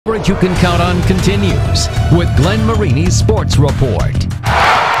Coverage you can count on continues with Glenn Marini's Sports Report.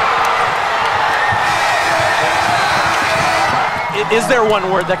 Is there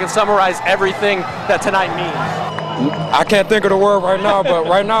one word that can summarize everything that tonight means? I can't think of the word right now, but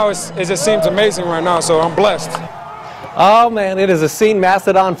right now it just seems amazing right now, so I'm blessed. Oh man, it is a scene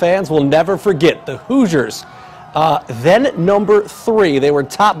Mastodon fans will never forget. The Hoosiers, then number 3, they were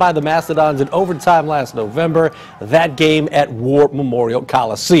topped by the Mastodons in overtime last November. That game at War Memorial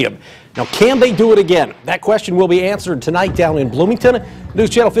Coliseum. Now, can they do it again? That question will be answered tonight down in Bloomington. News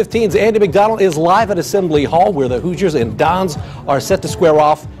Channel 15's Andy McDonald is live at Assembly Hall, where the Hoosiers and Dons are set to square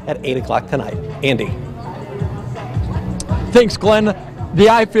off at 8 o'clock tonight. Andy. Thanks, Glenn. The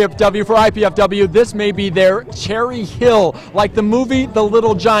IPFW, for IPFW, this may be their Cherry Hill. Like the movie The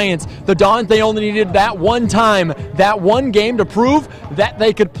Little Giants, the Dons, they only needed that one time, that one game to prove that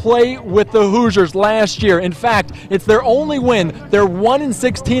they could play with the Hoosiers last year. In fact, it's their only win. They're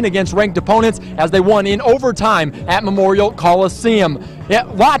 1-16 against ranked opponents as they won in overtime at Memorial Coliseum. Yeah,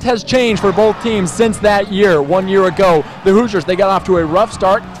 a lot has changed for both teams since that year. 1 year ago, the Hoosiers, they got off to a rough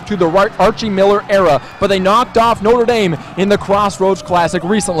start to the Archie Miller era, but they knocked off Notre Dame in the Crossroads Classic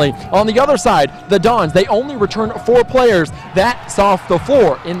recently. On the other side, the Dons, they only returned 4 players. That saw the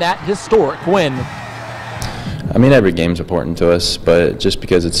floor in that historic win. I mean, every game's important to us, but just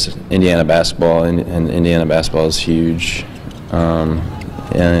because it's Indiana basketball and Indiana basketball is huge,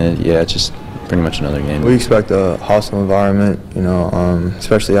 and yeah, it's just pretty much another game. We expect a hostile environment,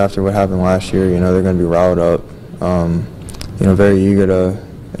 especially after what happened last year. They're going to be riled up, very eager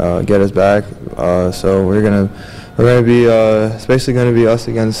to get us back. So we're going to be it's basically going to be us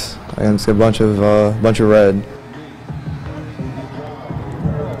against a bunch of red.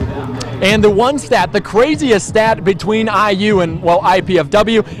 And the one stat, the craziest stat between IU and, well,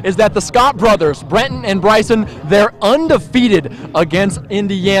 IPFW, is that the Scott brothers, Brenton and Bryson, they're undefeated against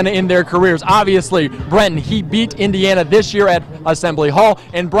Indiana in their careers. Obviously, Brenton, he beat Indiana this year at Assembly Hall,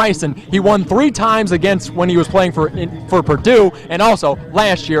 and Bryson, he won 3 times against when he was playing for Purdue, and also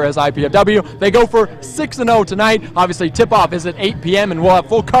last year as IPFW. They go for 6-0 tonight. Obviously, tip-off is at 8 p.m., and we'll have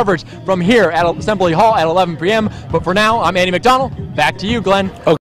full coverage from here at Assembly Hall at 11 p.m. But for now, I'm Andy McDonald. Back to you, Glenn. Okay.